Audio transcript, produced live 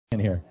in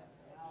here.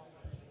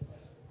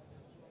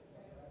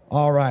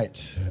 All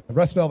right.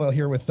 Russ Belville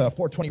here with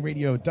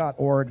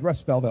 420radio.org.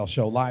 Russ Belville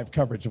Show, live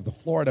coverage of the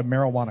Florida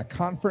Marijuana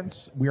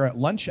Conference. We're at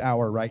lunch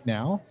hour right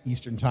now,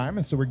 Eastern Time,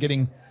 and so we're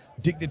getting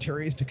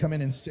dignitaries to come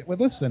in and sit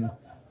with us, and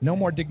no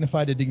more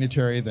dignified a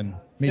dignitary than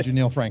Major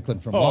Neill Franklin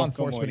from Law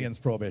Enforcement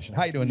Against Prohibition.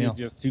 How you doing, Neill?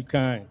 You're just too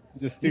kind.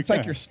 It's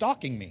like you're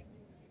stalking me.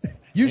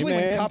 Usually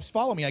when cops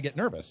follow me, I get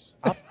nervous.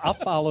 I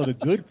follow the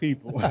good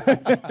people.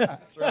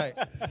 That's right.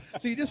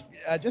 So you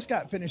just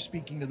got finished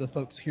speaking to the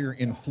folks here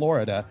in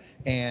Florida,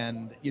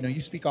 and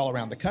you speak all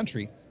around the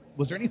country.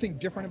 Was there anything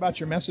different about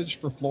your message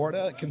for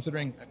Florida,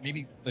 considering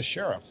maybe the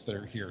sheriffs that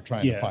are here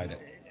trying to fight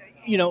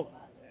it?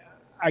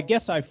 I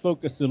guess I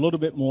focused a little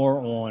bit more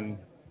on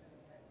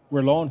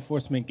where law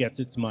enforcement gets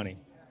its money.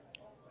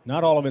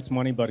 Not all of its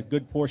money, but a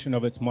good portion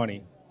of its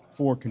money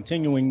for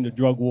continuing the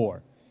drug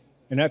war.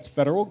 And that's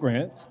federal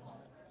grants,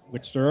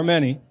 which there are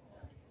many,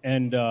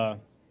 and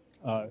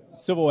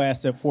civil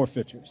asset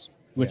forfeitures,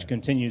 which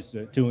continues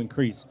to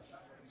increase.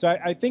 So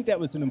I think that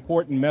was an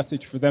important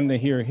message for them to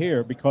hear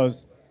here,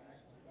 because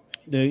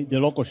the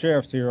local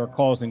sheriffs here are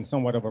causing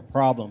somewhat of a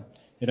problem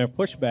in their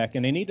pushback,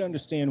 and they need to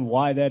understand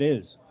why that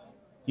is.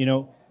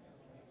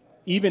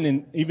 Even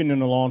in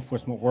the law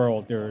enforcement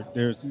world,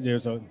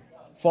 there's a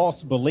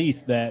false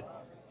belief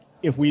that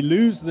if we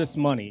lose this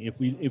money,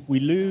 if we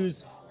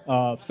lose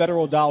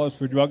federal dollars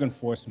for drug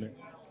enforcement,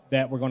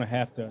 that we're going to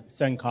have to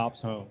send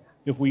cops home.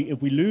 If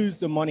we lose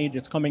the money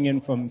that's coming in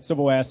from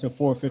civil asset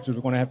forfeitures,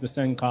 we're going to have to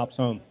send cops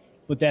home.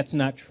 But that's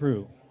not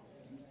true.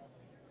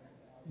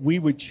 We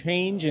would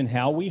change in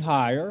how we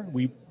hire.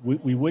 We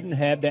wouldn't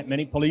have that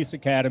many police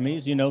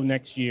academies,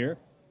 next year.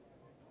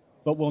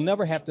 But we'll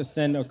never have to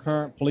send a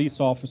current police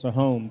officer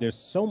home. There's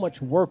so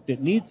much work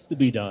that needs to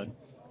be done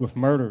with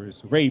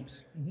murders,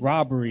 rapes,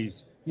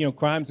 robberies,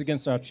 crimes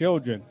against our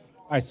children.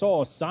 I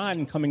saw a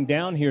sign coming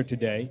down here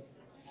today.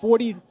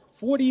 40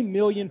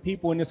 million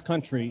people in this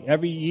country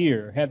every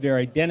year have their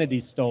identity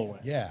stolen.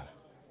 Yeah.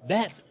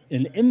 That's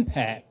an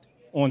impact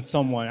on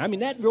someone. I mean,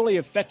 that really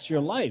affects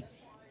your life.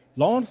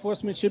 Law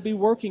enforcement should be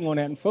working on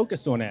that and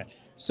focused on that.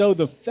 So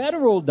the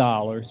federal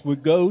dollars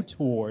would go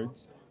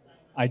towards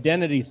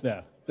identity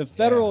theft. The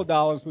federal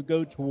dollars would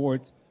go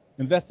towards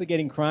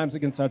investigating crimes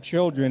against our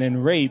children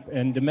and rape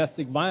and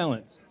domestic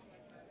violence.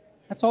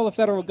 That's all the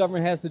federal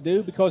government has to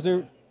do, because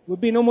there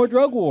would be no more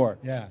drug war.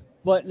 Yeah.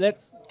 But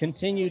let's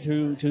continue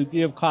to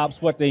give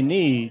cops what they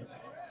need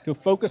to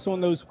focus on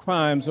those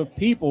crimes of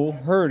people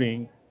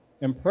hurting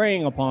and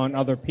preying upon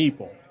other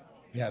people.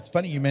 Yeah, it's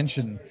funny you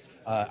mentioned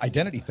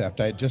identity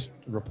theft. I had just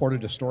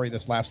reported a story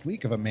this last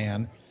week of a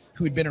man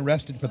who had been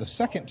arrested for the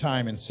second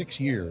time in 6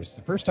 years.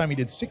 The first time he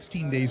did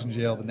 16 days in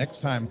jail, the next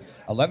time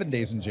 11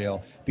 days in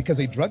jail, because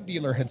a drug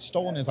dealer had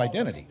stolen his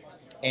identity.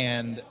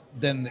 And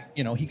then,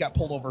 he got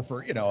pulled over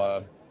for,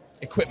 a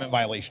equipment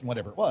violation,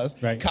 whatever it was.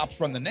 Right. Cops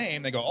run the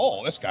name. They go,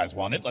 oh, this guy's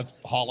wanted. Let's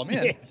haul him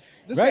in.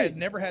 This guy had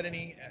never had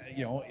any,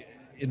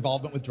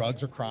 involvement with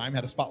drugs or crime,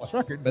 had a spotless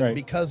record. But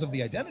because of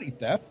the identity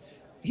theft,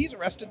 he's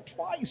arrested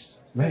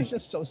twice. Right. It's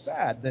just so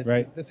sad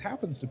that this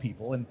happens to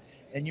people. And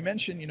you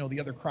mentioned, the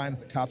other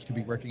crimes that cops could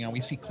be working on.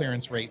 We see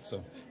clearance rates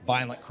of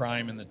violent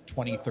crime in the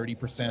 20,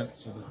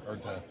 30%, or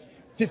the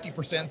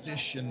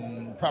 50%-ish,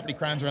 and property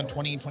crimes around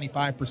 20,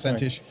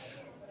 25%-ish.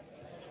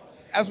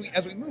 As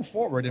we move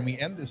forward and we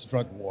end this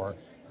drug war,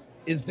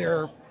 is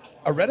there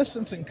a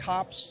reticence in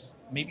cops,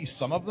 maybe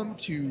some of them,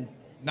 to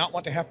not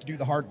want to have to do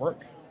the hard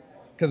work?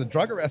 Because a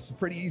drug arrest is a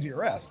pretty easy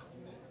arrest.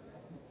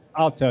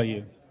 I'll tell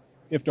you,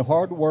 if the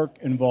hard work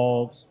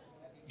involves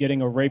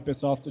getting a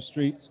rapist off the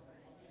streets,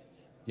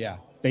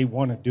 they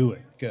want to do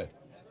it. Good.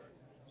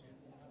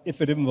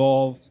 If it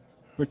involves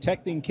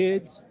protecting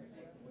kids,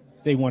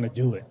 they want to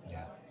do it.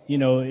 Yeah.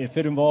 If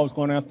it involves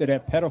going after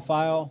that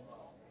pedophile,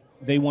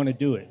 they want to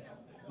do it.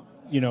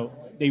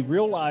 They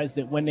realize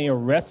that when they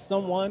arrest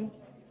someone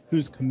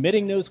who's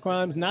committing those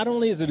crimes, not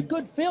only is it a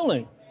good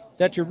feeling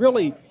that you're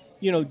really,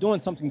 doing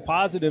something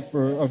positive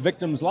for a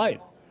victim's life,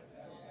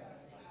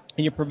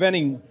 and you're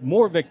preventing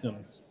more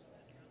victims,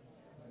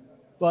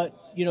 but,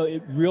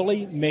 it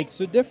really makes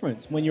a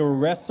difference. When you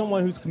arrest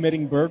someone who's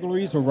committing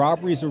burglaries or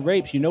robberies or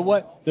rapes, you know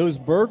what? Those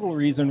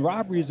burglaries and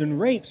robberies and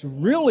rapes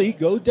really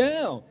go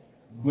down.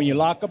 When you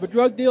lock up a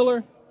drug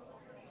dealer,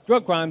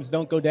 drug crimes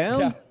don't go down.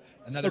 Yeah.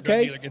 Another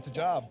drug dealer gets a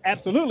job.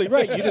 Absolutely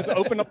right. You just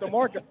open up the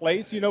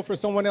marketplace, for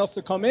someone else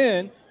to come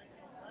in.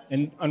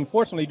 And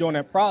unfortunately, during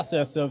that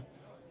process of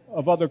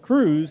other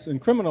crews and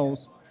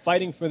criminals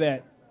fighting for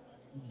that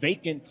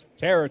vacant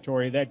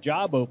territory, that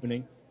job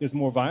opening, there's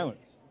more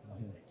violence.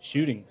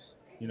 Shootings,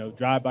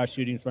 drive-by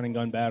shootings, running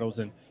gun battles,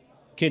 and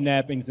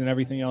kidnappings and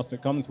everything else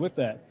that comes with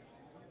that.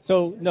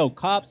 So, no,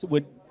 cops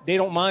they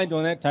don't mind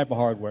doing that type of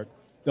hard work.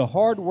 The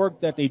hard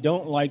work that they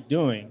don't like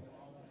doing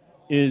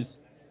is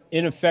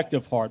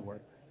ineffective hard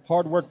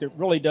work that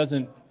really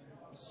doesn't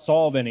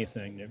solve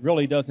anything, that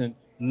really doesn't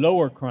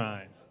lower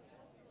crime,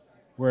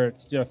 where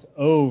it's just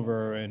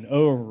over and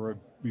over,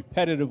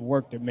 repetitive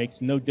work that makes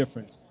no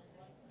difference.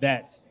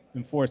 That's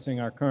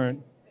enforcing our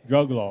current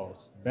drug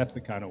laws. That's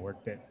the kind of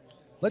work that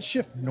Let's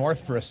shift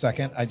north for a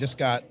second. I just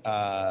got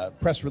a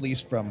press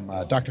release from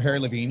Dr. Harry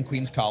Levine,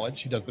 Queens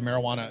College. He does the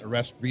Marijuana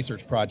Arrest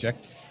Research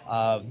Project.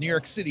 New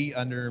York City,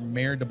 under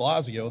Mayor de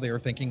Blasio, they were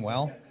thinking,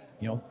 well,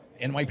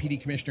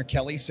 NYPD Commissioner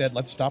Kelly said,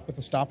 let's stop with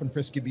the stop and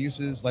frisk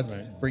abuses. Let's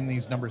bring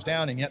these numbers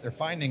down. And yet they're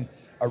finding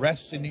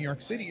arrests in New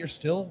York City are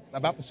still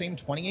about the same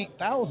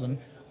 28,000.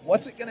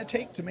 What's it going to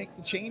take to make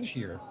the change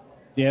here?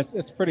 Yes,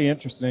 it's pretty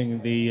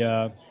interesting.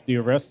 The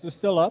arrests are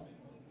still up.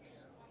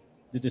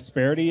 The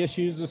disparity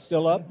issues are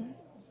still up.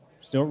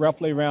 Still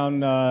roughly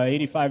around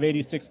 85,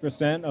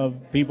 86% of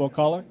people of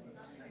color.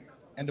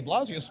 And de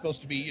Blasio is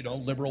supposed to be,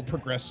 liberal,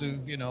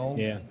 progressive,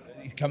 Yeah.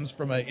 He comes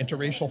from an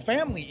interracial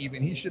family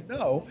even. He should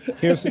know.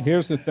 Here's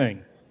the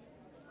thing.